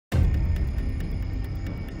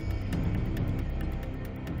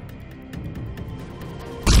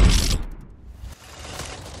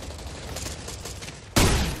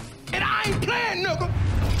that nigga.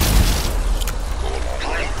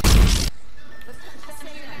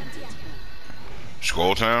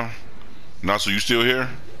 Skull Town? Not so you still here?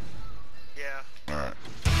 Yeah. Alright.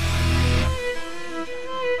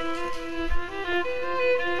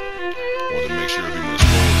 Wanted to make sure if you went to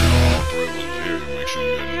Skull Town, all three of us was here to make sure you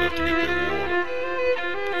had enough to get that water.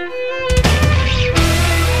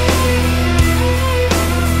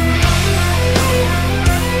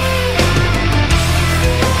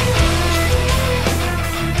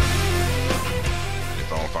 If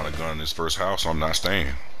I don't find a gun in this first house, I'm not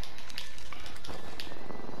staying.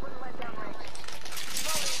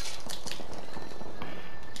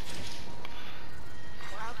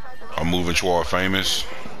 I'm moving toward famous.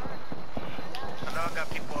 I know I got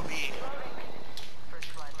people on me.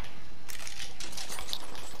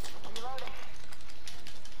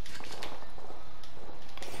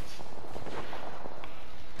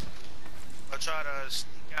 I'll try to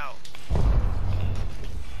sneak out.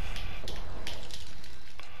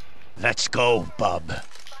 Let's go, bub.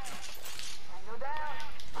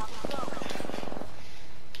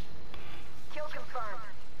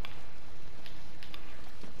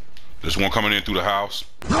 There's one coming in through the house.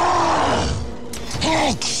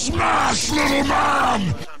 Hulk smash, little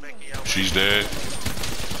man! She's dead.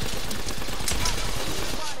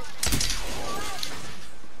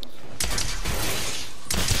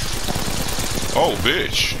 Oh,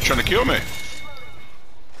 bitch. Trying to kill me.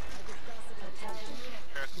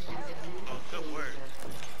 Good work.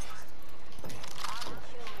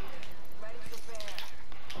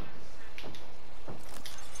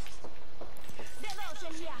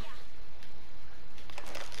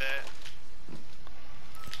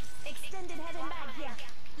 Extended heading back here.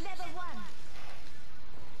 Level 1.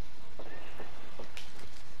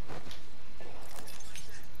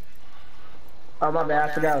 Oh my bad,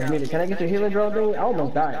 I forgot I was muted. Can I get your healing drone thing? I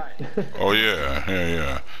almost died. Oh,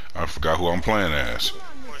 yeah. I forgot who I'm playing as.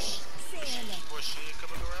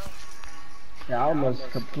 Yeah, I almost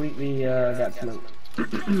completely got smoked.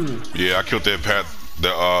 Yeah, I killed that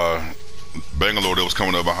Bangalore that was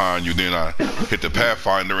coming up behind you. Then I hit the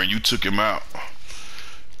Pathfinder and you took him out.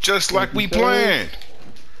 Just like we planned.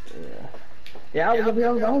 Yeah, I was up here.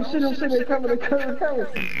 I was like, oh shit, they're coming.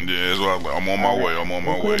 Yeah, so I'm on my way. I'm on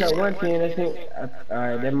my way. That one team, I think.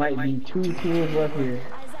 Alright, there might be 2 teams left here,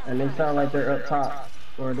 and they sound like they're up top,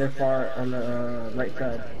 or they're far on the right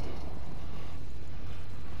side.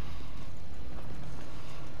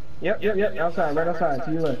 Yep. Outside, right outside.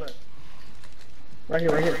 To your left. Right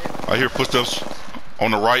here. I hear footsteps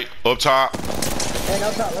on the right, up top. Hey,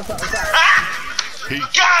 outside.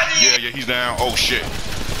 Yeah, he's down. Oh shit.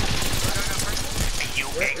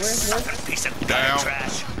 Where? Down.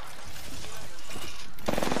 Trash.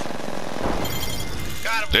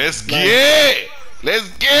 Let's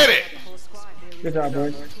get it. Good job,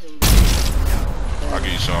 boys. I'll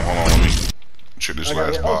give you some. Hold on, let me check this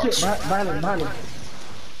last Oh box. shit, behind him.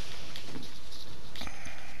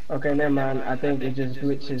 Okay, never mind. I think it just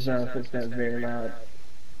glitched his footsteps very loud.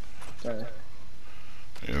 Sorry.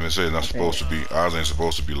 Yeah, they say it's not supposed to be. Ours ain't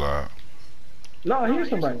supposed to be loud. No, I hear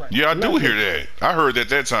somebody. Yeah, I do hear that. I heard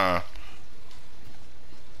that time.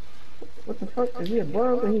 What the fuck? Is he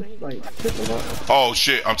above and he's like tripping up? Oh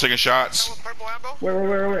shit, I'm taking shots. Purple ammo?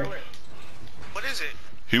 Where? What is it?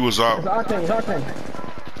 He was It's up. Octane.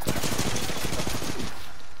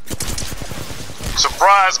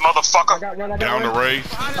 Surprise, motherfucker! I got one. Down the race.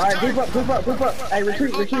 Alright, group up. Hey,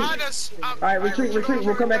 retreat. Alright, retreat.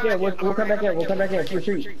 We'll come back in. We'll come back in.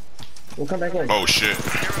 Retreat. We'll come back in. Oh shit,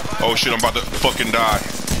 I'm about to fucking die.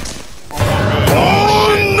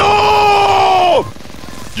 Oh no!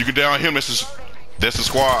 You can down him, that's the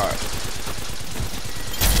squad.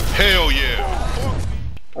 Hell yeah.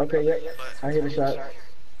 Okay, yeah. I hear the shot.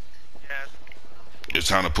 Yeah, It's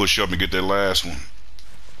time to push up and get that last one.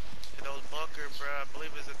 those bunker, bro. I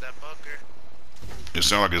believe it's at that bunker. It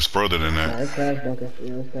sounds like it's further than Nah, that. it's fast bunker.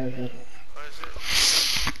 Yeah, it's fast bunker. What is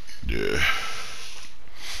it? Yeah.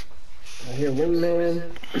 I hear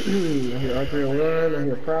Wingman. I hear R301. I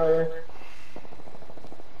hear Prowler.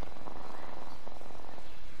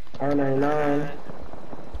 R99.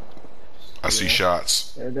 I see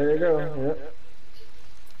shots. There you go. Yep.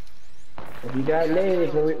 If you got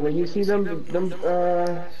nades, when you see them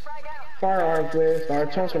firearms there,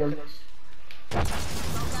 start chunking them.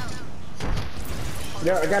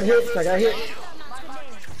 Yeah, I got hits.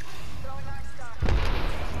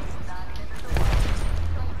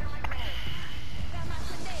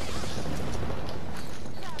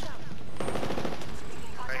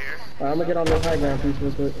 I'm gonna get on this high ground piece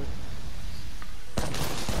real quick. He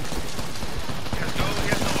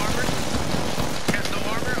has no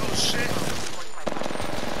armor? Oh shit.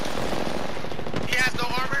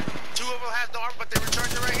 them have the arm, but they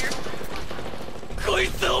recharge it right here.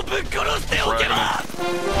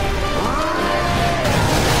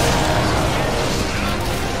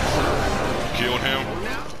 Killed him.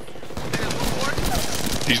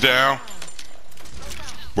 He's down.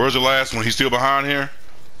 Where's the last one? He's still behind here?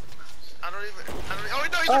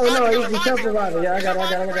 Oh, no, he jumped about it. Yeah, I got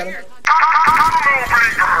him.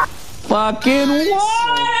 Fucking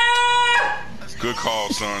what? Good call,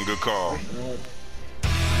 son. Good call.